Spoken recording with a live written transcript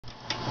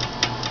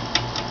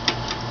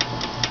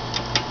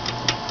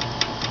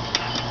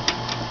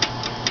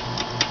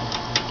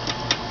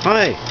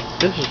Hi,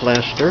 this is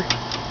Lester,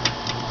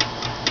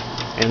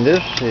 and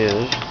this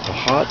is a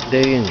hot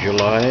day in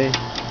July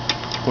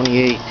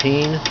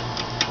 2018,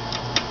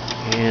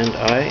 and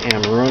I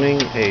am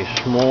running a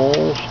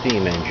small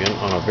steam engine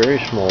on a very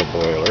small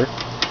boiler.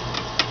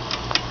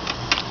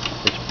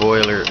 This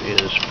boiler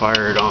is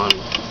fired on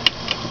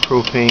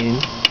propane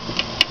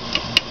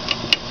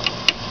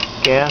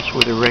gas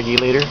with a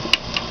regulator,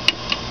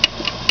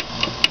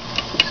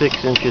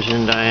 6 inches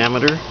in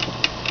diameter,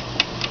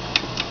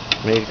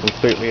 made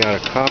completely out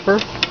of copper.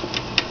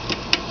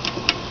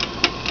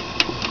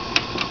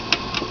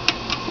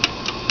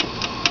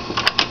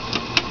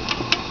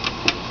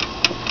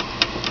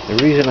 The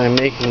reason I'm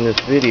making this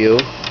video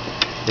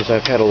is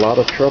I've had a lot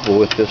of trouble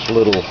with this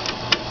little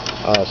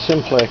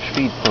Simplex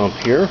feed pump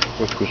here,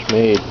 which was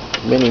made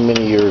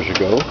many years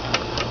ago.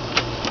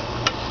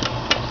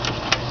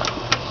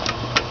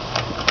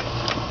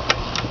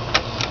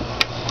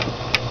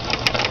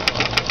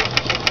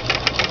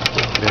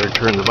 Better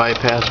turn the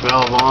bypass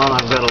valve on.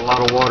 I've got a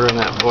lot of water in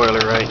that boiler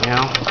right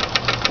now.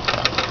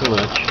 Too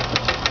much.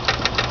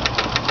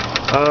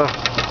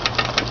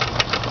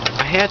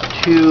 I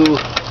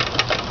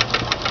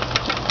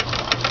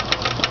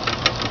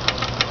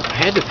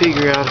had to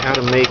figure out how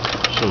to make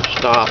some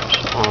stops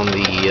on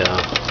the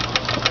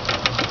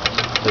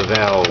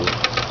valve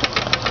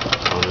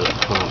on this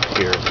pump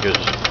here,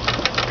 because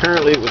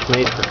apparently it was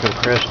made for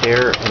compressed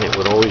air and it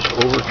would always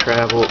over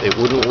travel. It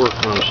wouldn't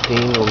work on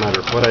steam no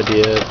matter what I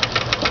did.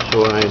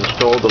 So I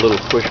installed the little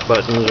push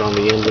buttons on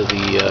the end of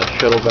the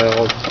shuttle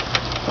valve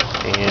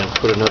and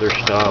put another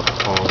stop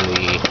on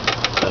the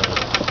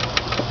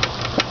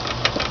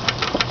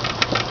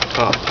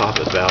top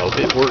poppet valve.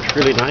 It works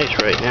really nice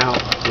right now.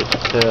 It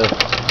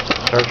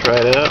starts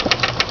right up.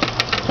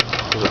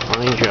 Does a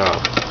fine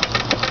job.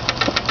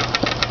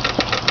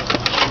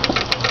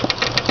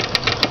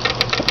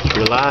 It's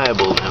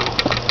reliable now.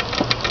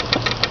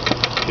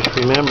 Just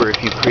remember,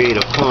 if you create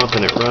a pump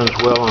and it runs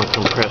well on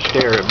compressed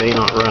air, it may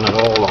not run at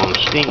all on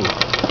steam.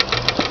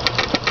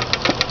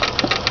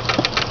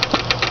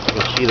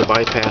 You'll see the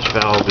bypass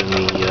valve in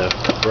the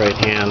right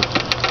hand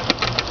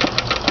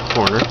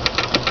corner.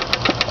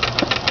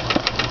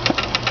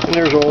 And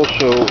there's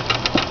also,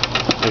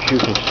 as you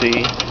can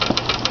see,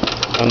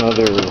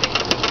 another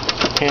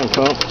hand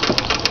pump.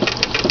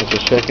 It's a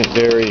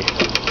secondary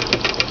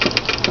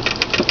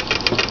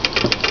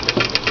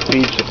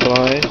feed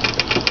supply.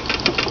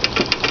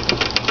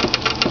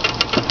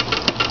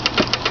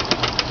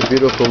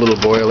 Beautiful little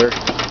boiler.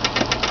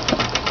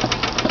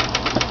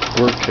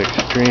 Works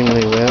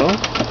extremely well.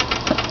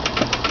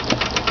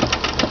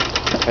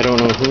 I don't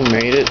know who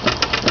made it.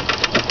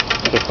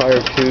 It's a fire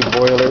tube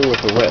boiler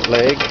with a wet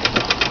leg.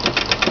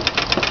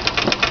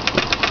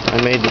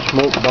 I made the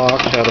smoke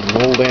box out of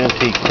an old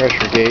antique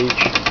pressure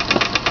gauge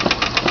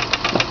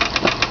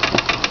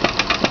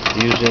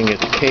using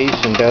its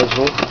case and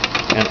bezel,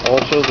 and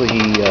also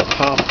the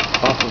top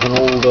off of an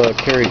old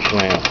carriage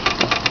lamp.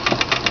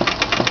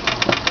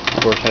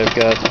 Of course, I've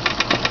got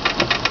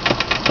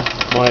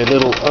my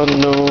little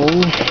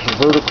unknown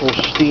vertical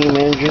steam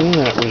engine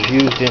that was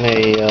used in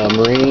a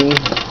marine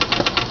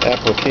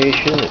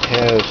application. It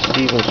has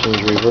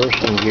Stephenson's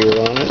reversing gear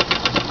on it.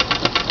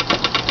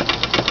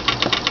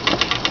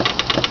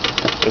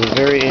 It's a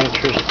very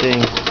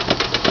interesting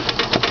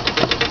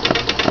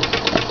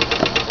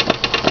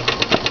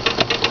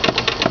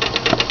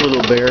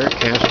little bear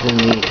cast in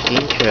the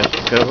steam chest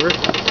cover.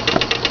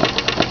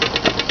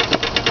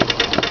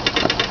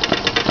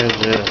 Has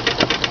a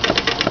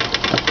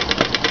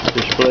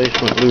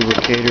displacement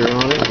lubricator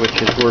on it,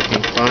 which is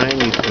working fine.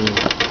 You can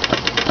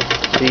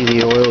see the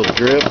oil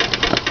drip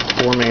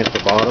forming at the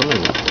bottom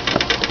and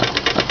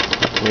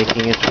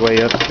making its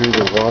way up through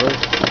the water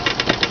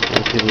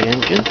into the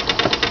engine.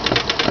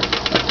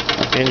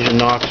 Engine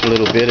knocks a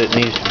little bit. It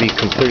needs to be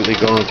completely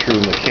gone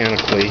through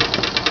mechanically.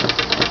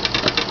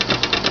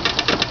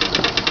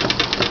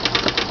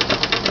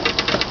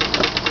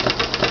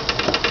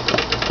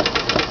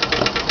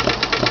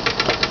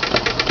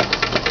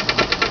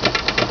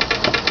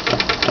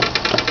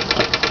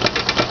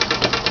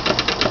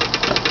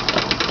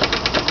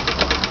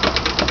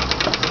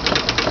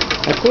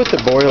 I put the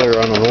boiler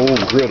on an old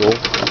griddle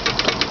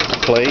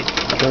plate,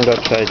 turned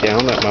upside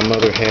down, that my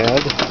mother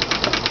had.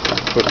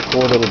 Put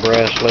 4 little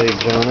brass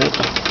legs on it.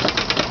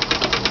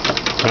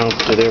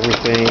 Mounted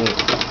everything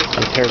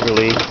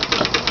integrally.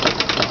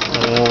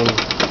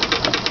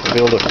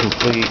 Build a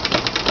complete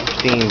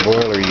steam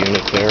boiler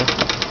unit there.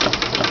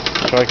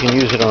 So I can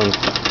use it on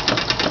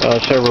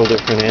several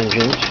different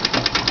engines.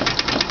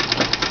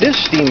 This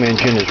steam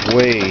engine is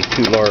way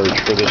too large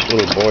for this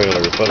little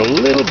boiler, but a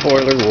little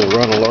boiler will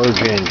run a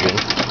large engine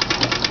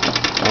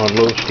on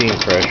low steam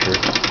pressure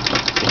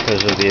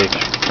because of the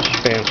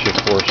expansive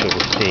force of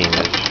the steam,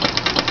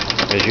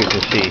 as you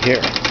can see here.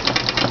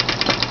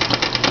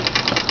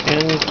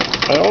 And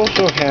I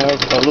also have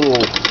a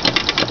little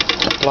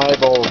fly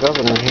ball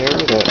governor here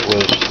that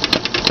was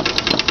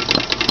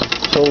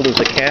sold as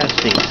a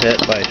casting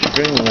set by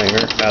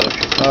Stringlinger out of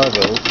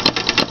Chicago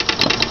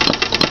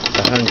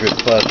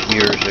 100+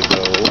 years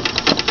ago.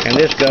 And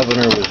this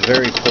governor was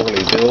very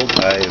poorly built.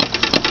 I've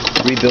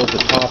rebuilt the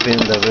top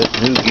end of it,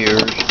 new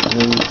gears,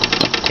 new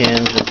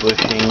pins and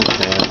bushings,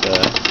 and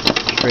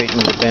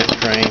straightened the bent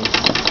frame.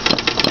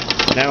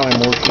 Now I'm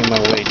working my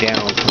way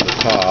down from the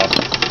top,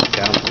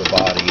 down to the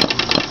body.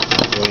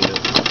 I'm going to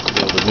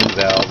build a new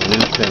valve, a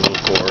new spindle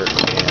for it,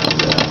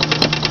 and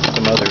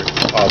some other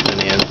odds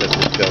and ends that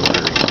this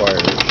governor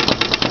requires.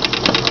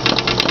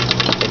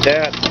 But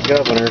that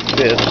governor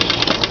fits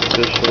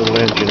this little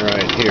engine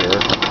right here.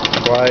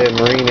 Why a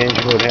marine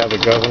engine would have a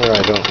governor,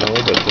 I don't know,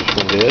 but this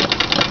one did.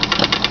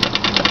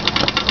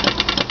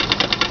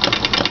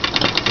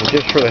 And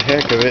just for the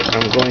heck of it,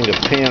 I'm going to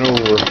pan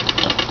over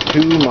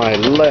to my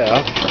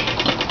left,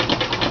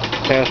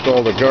 past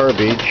all the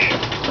garbage,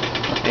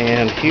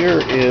 and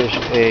here is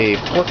a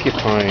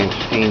porcupine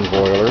steam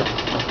boiler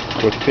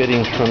with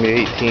fittings from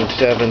the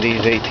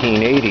 1870s,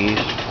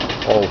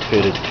 1880s, all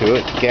fitted to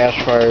it,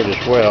 gas-fired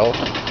as well.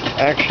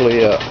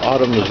 Actually,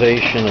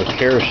 automation of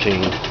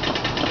kerosene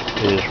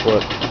is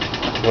what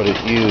it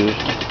used.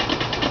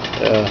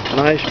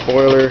 Nice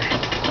boiler.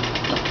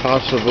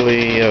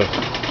 Possibly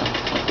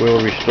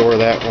we'll restore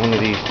that one of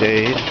these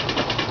days.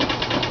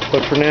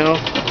 But for now,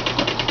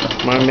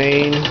 my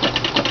main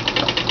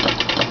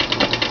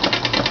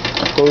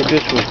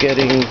focus was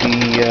getting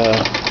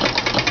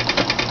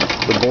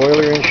the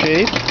boiler in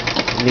shape.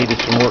 It needed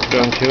some work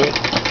done to it.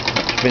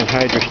 It's been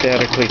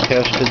hydrostatically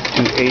tested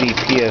to 80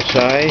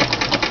 psi.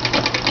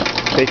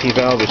 Safety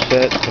valve is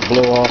set to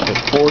blow off at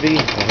 40.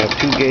 I have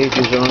two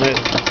gauges on it.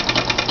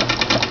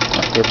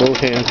 They're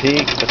both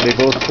antique, but they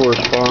both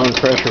correspond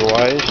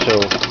pressure-wise, so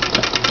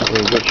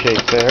we're in good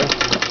shape there.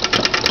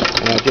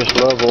 And I just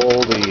love all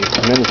the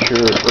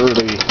miniature,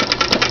 early,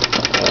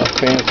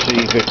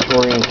 fancy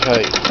Victorian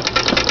type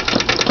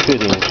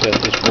fittings that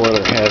this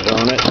boiler has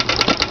on it.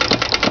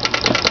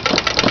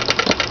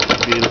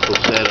 Beautiful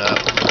setup.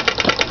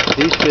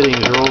 These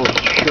fittings are all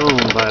shown,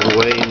 by the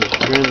way, in the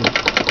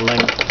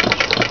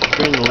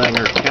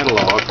Strinlanger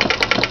catalog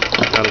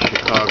out of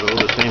Chicago,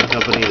 the same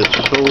company that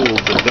sold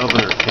the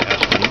governor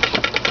castings.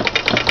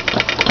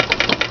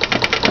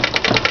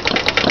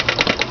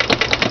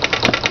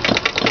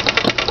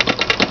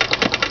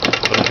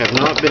 But I have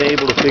not been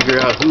able to figure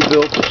out who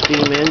built the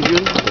steam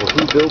engine, or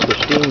who built the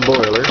steam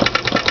boiler,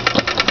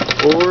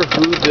 or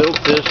who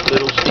built this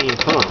little steam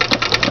pump.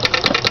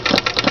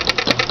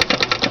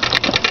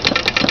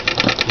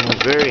 I'm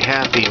very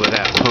happy with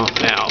that pump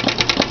now.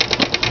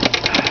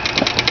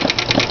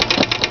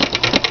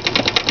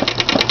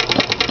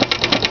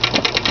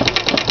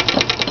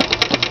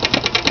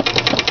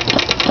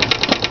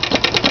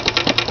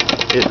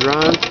 It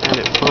runs and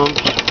it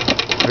pumps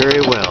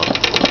very well.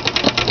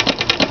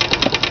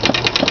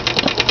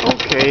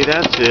 Okay,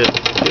 that's it.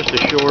 Just a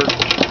short,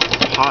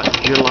 hot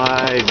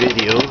July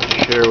video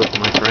to share with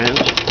my friends,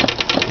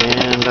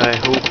 and I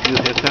hope you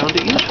have found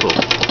it useful.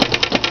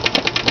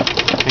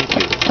 Thank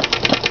you.